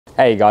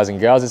Hey guys and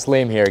girls, it's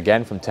Liam here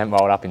again from Tent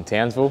World up in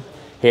Townsville.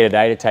 Here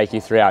today to take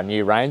you through our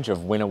new range of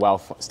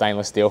Winnerwell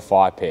stainless steel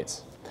fire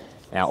pits.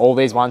 Now all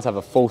these ones have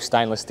a full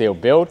stainless steel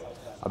build,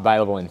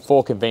 available in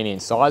 4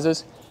 convenient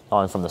sizes,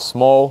 going from the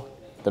small,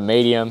 the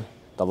medium,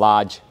 the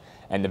large,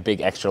 and the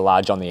big extra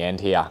large on the end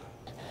here.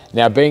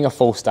 Now being a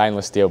full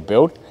stainless steel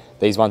build,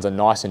 these ones are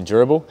nice and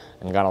durable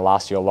and going to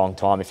last you a long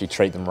time if you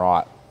treat them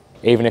right.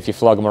 Even if you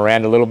flog them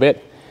around a little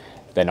bit,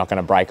 they're not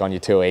going to break on you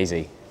too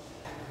easy.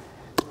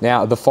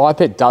 Now the fire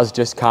pit does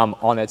just come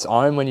on its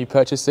own when you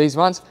purchase these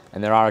ones,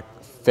 and there are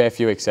a fair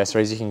few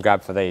accessories you can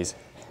grab for these.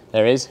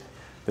 There is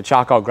the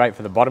charcoal grate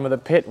for the bottom of the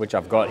pit, which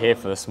I've got here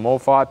for the small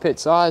fire pit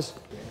size.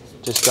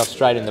 Just got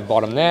straight in the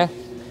bottom there.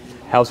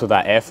 Helps with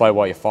that airflow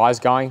while your fire's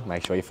going.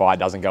 Make sure your fire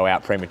doesn't go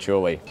out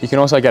prematurely. You can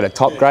also get a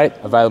top grate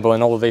available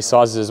in all of these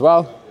sizes as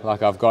well,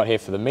 like I've got here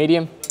for the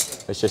medium.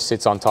 It just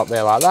sits on top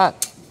there like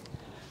that.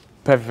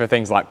 Perfect for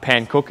things like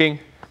pan cooking,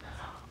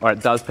 or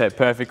it does pair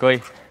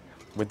perfectly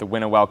with the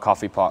Winnerwell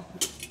coffee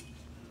pot.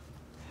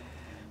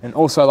 And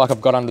also, like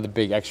I've got under the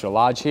big extra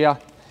large here,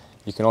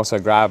 you can also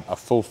grab a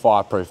full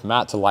fireproof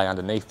mat to lay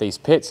underneath these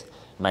pits.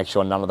 Make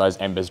sure none of those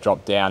embers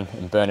drop down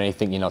and burn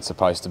anything you're not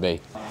supposed to be.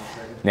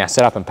 Now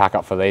set up and pack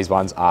up for these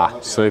ones are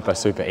super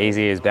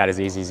easy, about as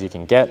easy as you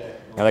can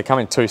get. Now they come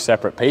in 2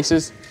 separate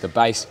pieces, the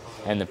base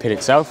and the pit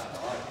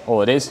itself.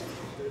 All it is,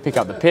 pick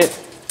up the pit,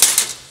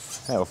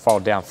 it will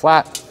fold down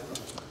flat,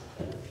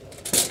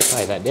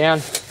 lay that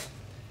down,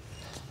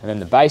 and then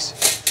the base,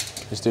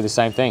 just do the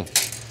same thing.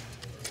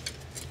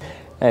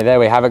 And there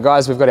we have it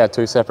guys, we've got our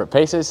 2 separate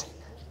pieces.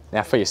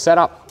 Now for your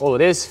setup, all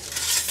it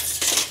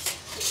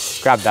is,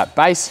 grab that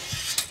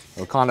base.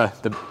 You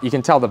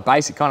can tell the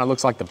base, it kind of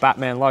looks like the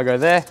Batman logo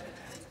there.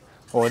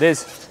 All it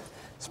is,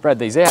 spread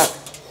these out,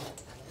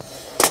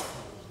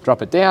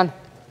 drop it down,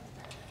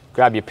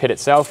 grab your pit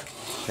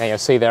itself. Now you'll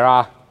see there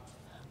are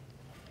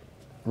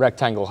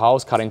rectangle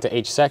holes cut into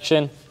each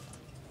section.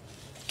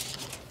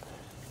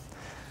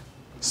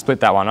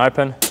 Split that one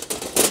open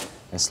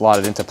and slide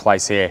it into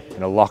place here.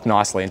 It'll lock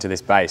nicely into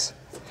this base.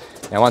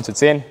 Now once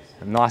it's in,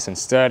 nice and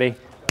sturdy,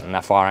 and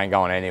that fire ain't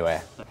going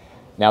anywhere.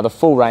 Now the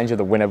full range of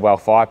the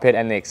Winnerwell Fire Pit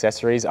and the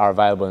accessories are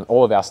available in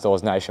all of our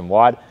stores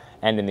nationwide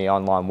and in the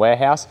online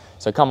warehouse.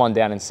 So come on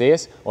down and see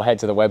us, or head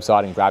to the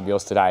website and grab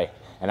yours today.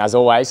 And as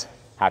always,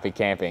 happy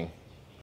camping.